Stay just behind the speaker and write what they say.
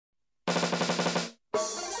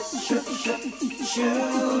Good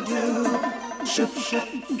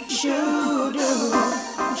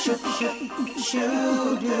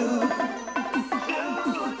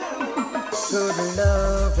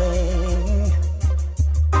loving.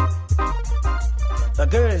 The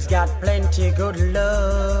girl's got plenty good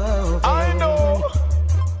love. I know.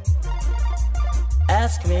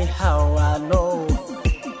 Ask me how I know,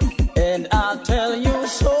 and I'll tell you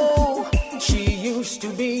so. She used to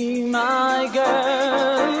be my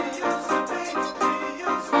girl.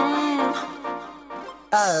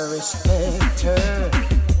 I respect her.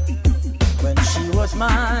 When she was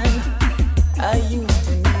mine, I used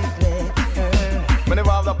to neglect her. We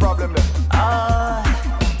never have that problem then.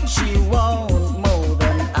 She won't more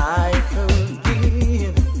than I could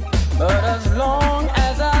give, but as long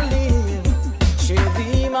as I live, she'll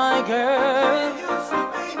be my girl.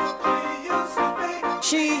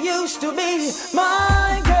 She used to be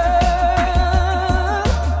my girl.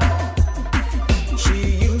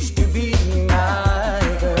 She used to be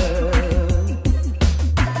my girl.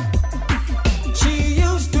 She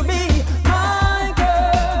used to be my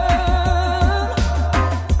girl.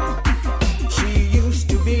 She used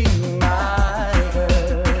to be my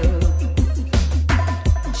girl.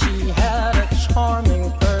 She had a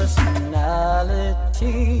charming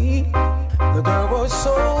personality. The girl was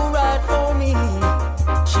so right for me.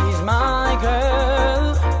 She's my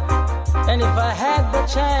girl, and if I had the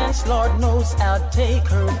chance, Lord knows I'd take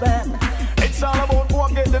her back. It's all about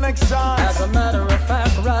what get the next chance. As a matter of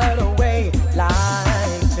fact, right away,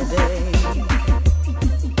 like today.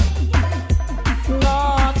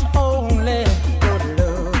 Not only good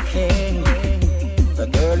looking, the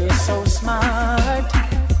girl is so smart,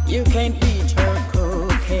 you can't beat her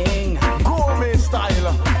cooking. Gourmet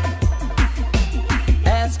style.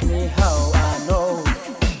 Ask me how I know,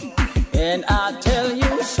 and I'll tell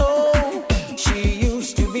you so. She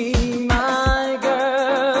used to be my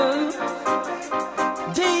girl.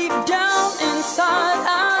 Deep down inside,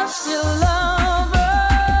 I still love her.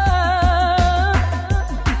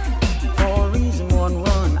 For reason one,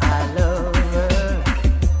 I love her.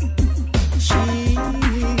 She's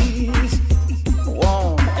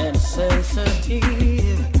warm and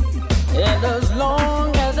sensitive, and as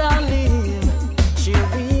long as I live, she'll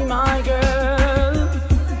be my girl.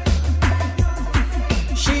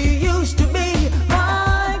 She used to be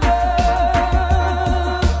my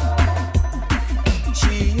girl.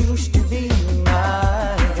 She used to be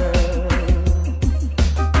my girl.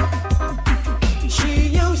 She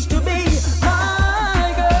used to be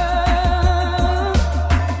my girl.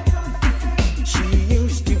 She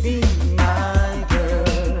used to be my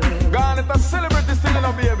girl. Garnett a celebrity still in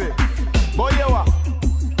a baby. Boy, you what?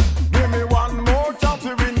 Give me one more chance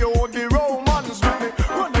to renew the romance with me.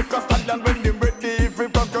 Run like a stallion when they ready. If you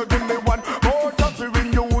can give me one more chance to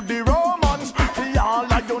renew the romance. See all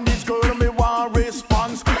I on this girl, me want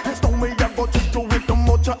response. Yes, no me I go treat you with too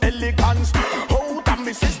much elegance. Out of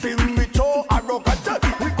me system with your arrogance.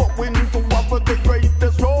 We going to have the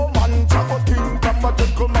greatest romance. I go think I'm a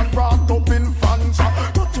gentleman brought up in France.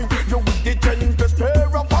 Touching you with the gentlest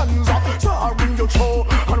pair of hands. Starring your show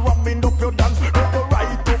and rubbing up your dance. Go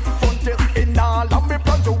right up front, yes, in all of me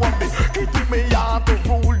plans. You want me, give me out to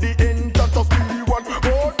rule the end. Just be one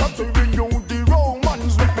more time to renew the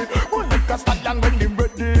romance with me. Well, like a stallion when they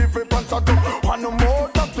ready for pants. I do one more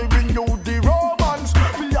time to renew the romance.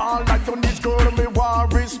 We all like on this girl, me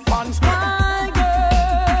want response. My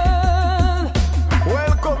girl.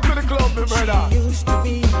 Welcome to the club, my brother. She used to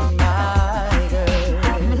be my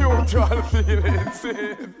girl. Mutual feelings.